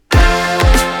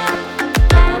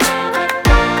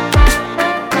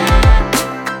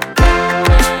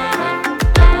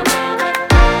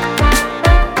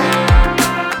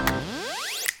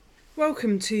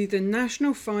Welcome to the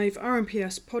National 5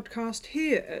 RMPS podcast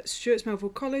here at Stuart Melville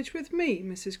College with me,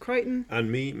 Mrs. Crichton.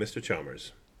 And me, Mr.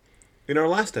 Chalmers. In our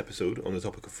last episode on the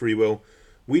topic of free will,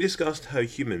 we discussed how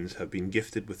humans have been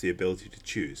gifted with the ability to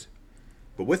choose.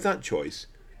 But with that choice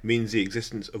means the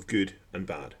existence of good and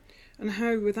bad. And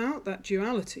how without that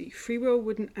duality, free will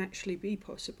wouldn't actually be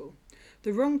possible.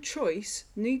 The wrong choice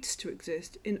needs to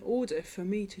exist in order for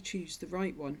me to choose the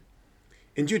right one.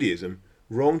 In Judaism,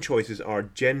 wrong choices are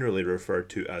generally referred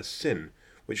to as sin,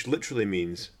 which literally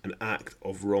means an act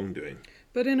of wrongdoing.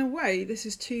 But in a way, this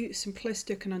is too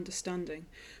simplistic an understanding.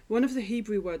 One of the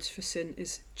Hebrew words for sin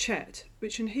is chet,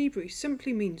 which in Hebrew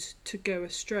simply means to go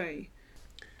astray.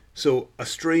 So,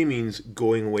 astray means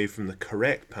going away from the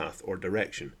correct path or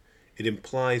direction. It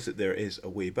implies that there is a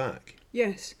way back.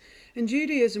 Yes. In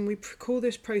Judaism, we call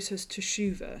this process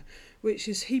teshuvah, which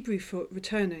is Hebrew for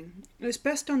returning. It's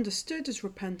best understood as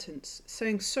repentance,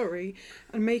 saying sorry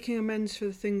and making amends for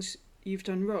the things you've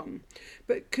done wrong.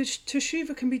 But because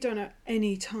teshuvah can be done at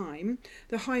any time,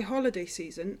 the high holiday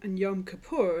season and Yom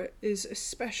Kippur is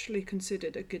especially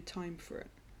considered a good time for it.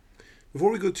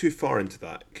 Before we go too far into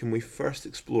that, can we first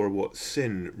explore what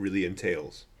sin really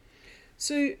entails?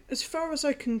 So, as far as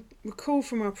I can recall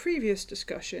from our previous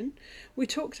discussion, we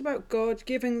talked about God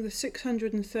giving the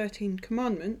 613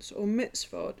 commandments, or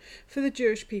mitzvot, for the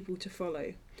Jewish people to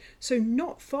follow. So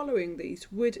not following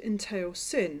these would entail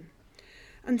sin.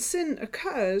 And sin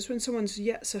occurs when someone's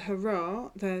yetzer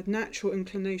hara, their natural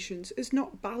inclinations, is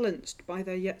not balanced by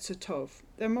their yetzer tov,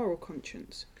 their moral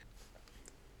conscience.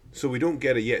 So we don't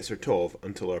get a yetzer tov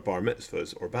until our bar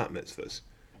mitzvahs or bat mitzvahs.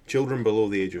 Children below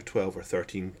the age of 12 or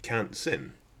 13 can't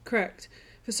sin. Correct.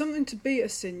 For something to be a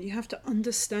sin, you have to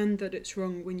understand that it's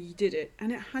wrong when you did it,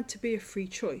 and it had to be a free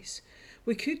choice.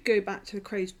 We could go back to the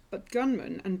crazed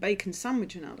gunman and bacon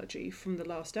sandwich analogy from the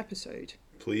last episode.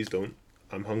 Please don't.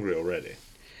 I'm hungry already.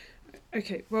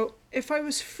 Okay, well, if I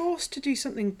was forced to do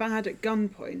something bad at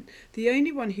gunpoint, the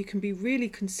only one who can be really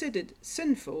considered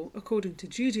sinful, according to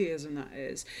Judaism that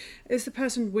is the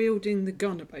person wielding the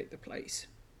gun about the place.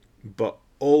 But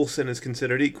all sin is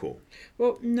considered equal?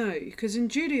 Well, no, because in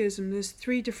Judaism there's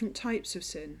 3 different types of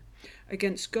sin.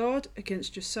 Against God,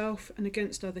 against yourself, and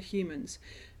against other humans.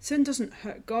 Sin doesn't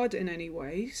hurt God in any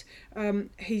ways.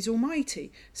 He's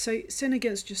almighty. So sin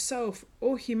against yourself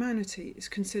or humanity is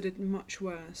considered much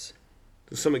worse.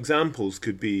 Some examples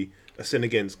could be a sin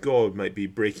against God might be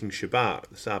breaking Shabbat,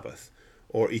 the Sabbath,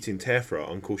 or eating tefra,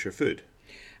 unkosher food.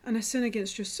 And a sin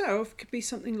against yourself could be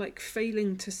something like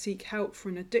failing to seek help for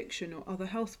an addiction or other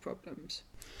health problems.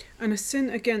 And a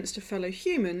sin against a fellow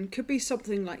human could be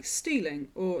something like stealing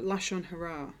or lashon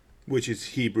hara. Which is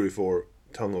Hebrew for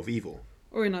tongue of evil.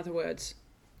 Or in other words,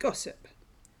 gossip.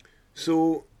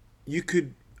 So you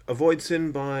could avoid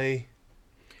sin by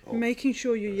making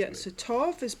sure your yetzer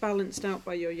tov is balanced out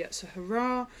by your yetzer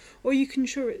hara, or you can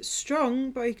ensure it's strong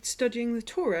by studying the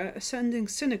Torah, ascending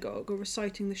synagogue, or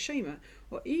reciting the Shema,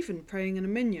 or even praying in a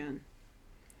minyan.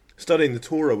 Studying the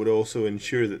Torah would also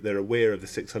ensure that they're aware of the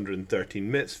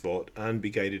 613 mitzvot and be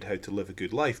guided how to live a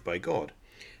good life by God.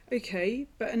 Okay,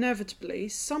 but inevitably,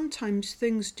 sometimes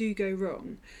things do go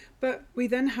wrong, but we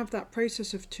then have that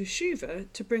process of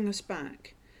teshuvah to bring us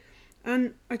back.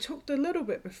 And I talked a little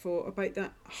bit before about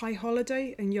that high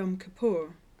holiday and Yom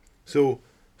Kippur. So,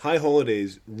 high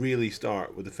holidays really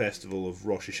start with the festival of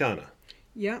Rosh Hashanah.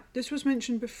 Yeah, this was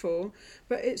mentioned before,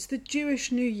 but it's the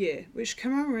Jewish New Year, which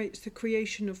commemorates the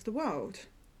creation of the world.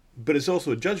 But it's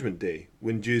also a judgment day,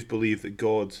 when Jews believe that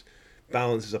God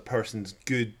balances a person's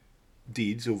good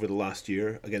deeds over the last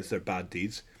year against their bad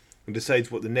deeds, and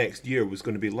decides what the next year was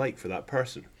going to be like for that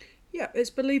person. Yeah, it's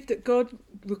believed that God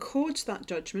records that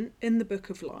judgment in the Book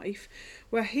of Life,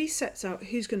 where he sets out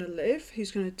who's going to live,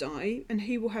 who's going to die, and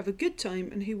who will have a good time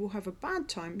and who will have a bad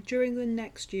time during the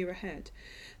next year ahead.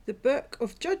 The Book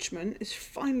of Judgment is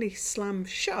finally slammed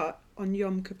shut on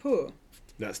Yom Kippur.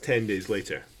 That's 10 days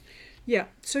later. Yeah,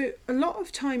 so a lot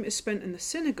of time is spent in the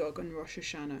synagogue on Rosh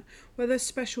Hashanah, where there's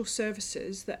special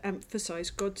services that emphasise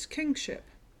God's kingship.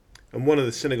 And one of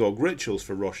the synagogue rituals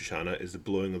for Rosh Hashanah is the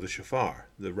blowing of the shofar,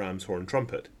 the ram's horn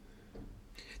trumpet.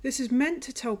 This is meant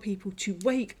to tell people to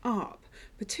wake up,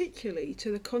 particularly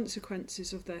to the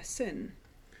consequences of their sin.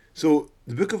 So,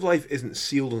 the Book of Life isn't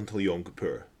sealed until Yom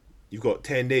Kippur. You've got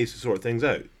 10 days to sort things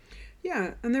out.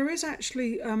 Yeah, and there is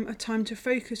actually a time to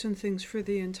focus on things for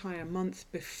the entire month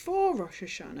before Rosh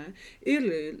Hashanah,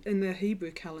 Elul in the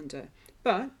Hebrew calendar.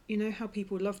 But you know how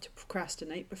people love to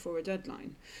procrastinate before a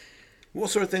deadline. What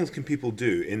sort of things can people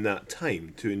do in that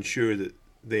time to ensure that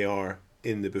they are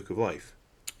in the Book of Life?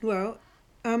 Well,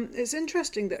 it's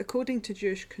interesting that according to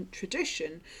Jewish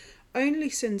tradition, Only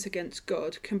sins against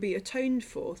God can be atoned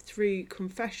for through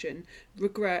confession,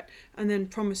 regret, and then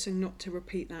promising not to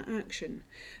repeat that action.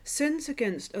 Sins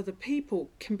against other people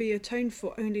can be atoned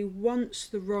for only once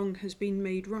the wrong has been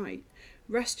made right.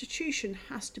 Restitution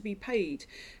has to be paid.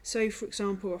 So, for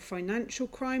example, a financial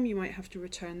crime, you might have to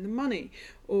return the money,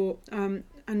 or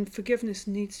and forgiveness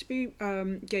needs to be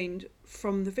gained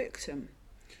from the victim.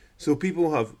 So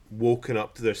people have woken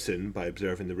up to their sin by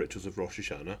observing the rituals of Rosh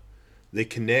Hashanah. They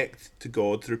connect to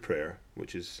God through prayer,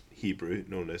 which is Hebrew,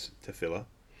 known as tefillah.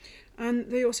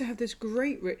 And they also have this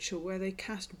great ritual where they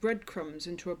cast breadcrumbs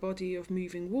into a body of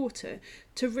moving water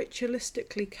to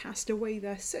ritualistically cast away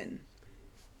their sin.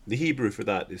 The Hebrew for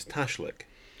that is tashlik.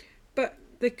 But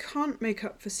they can't make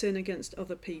up for sin against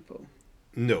other people.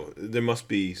 No, there must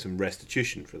be some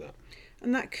restitution for that.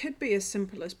 And that could be as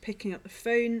simple as picking up the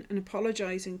phone and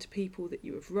apologising to people that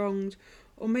you have wronged,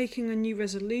 or making a new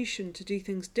resolution to do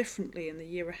things differently in the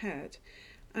year ahead.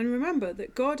 And remember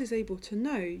that God is able to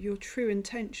know your true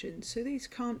intentions, so these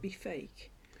can't be fake.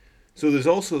 So there's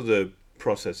also the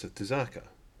process of tzedakah,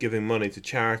 giving money to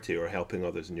charity or helping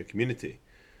others in your community.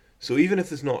 So even if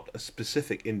there's not a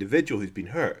specific individual who's been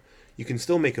hurt, you can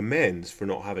still make amends for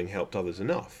not having helped others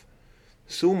enough.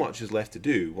 So much is left to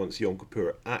do once Yom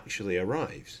Kippur actually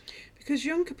arrives. Because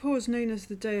Yom Kippur is known as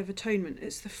the Day of Atonement,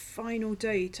 it's the final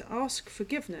day to ask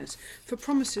forgiveness for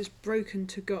promises broken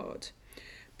to God.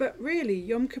 But really,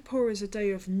 Yom Kippur is a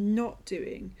day of not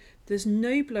doing. There's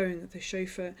no blowing of the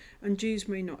shofar, and Jews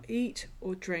may not eat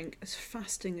or drink, as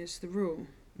fasting is the rule.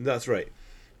 That's right.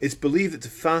 It's believed that to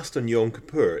fast on Yom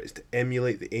Kippur is to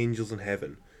emulate the angels in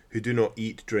heaven, who do not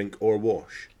eat, drink or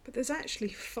wash. But there's actually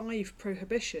 5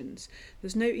 prohibitions.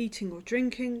 There's no eating or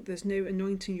drinking, there's no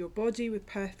anointing your body with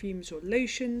perfumes or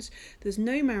lotions, there's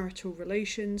no marital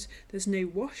relations, there's no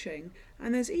washing,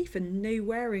 and there's even no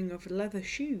wearing of leather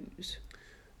shoes.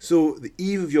 So, the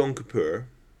eve of Yom Kippur,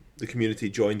 the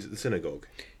community joins at the synagogue.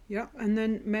 Yeah, and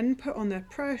then men put on their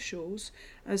prayer shawls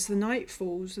as the night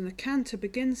falls and the cantor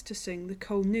begins to sing the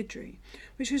Kol Nidri,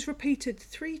 which is repeated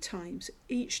 3 times,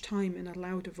 each time in a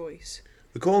louder voice.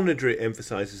 The Kol Nidri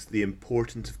emphasises the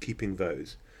importance of keeping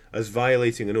vows, as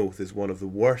violating an oath is one of the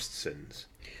worst sins.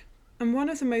 And one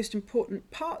of the most important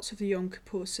parts of the Yom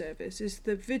Kippur service is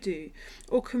the vidu,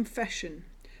 or confession.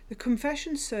 The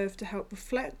confessions serve to help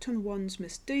reflect on one's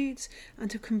misdeeds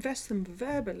and to confess them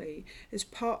verbally is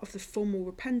part of the formal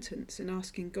repentance in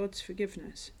asking God's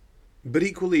forgiveness. But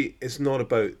equally, it's not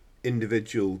about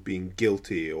individual being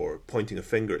guilty or pointing a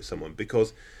finger at someone,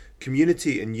 because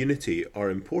community and unity are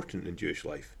important in Jewish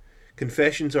life.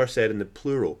 Confessions are said in the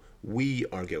plural, we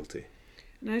are guilty.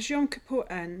 And as Yom Kippur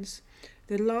ends,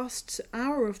 the last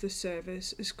hour of the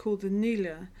service is called the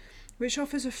Nila, which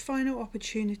offers a final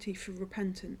opportunity for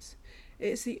repentance. It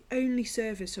is the only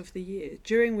service of the year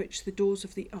during which the doors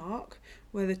of the Ark,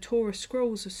 where the Torah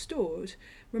scrolls are stored,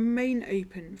 remain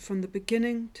open from the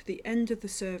beginning to the end of the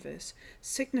service,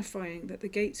 signifying that the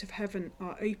gates of heaven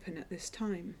are open at this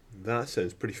time. That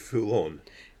sounds pretty full on.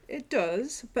 It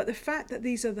does, but the fact that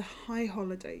these are the high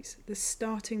holidays, the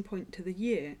starting point to the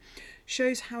year,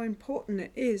 shows how important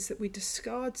it is that we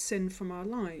discard sin from our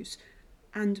lives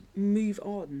and move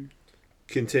on.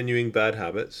 Continuing bad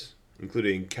habits,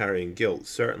 including carrying guilt,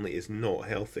 certainly is not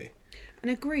healthy. And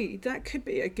agreed, that could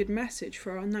be a good message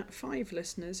for our Nat 5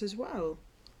 listeners as well.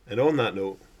 And on that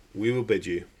note, we will bid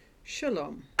you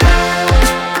Shalom.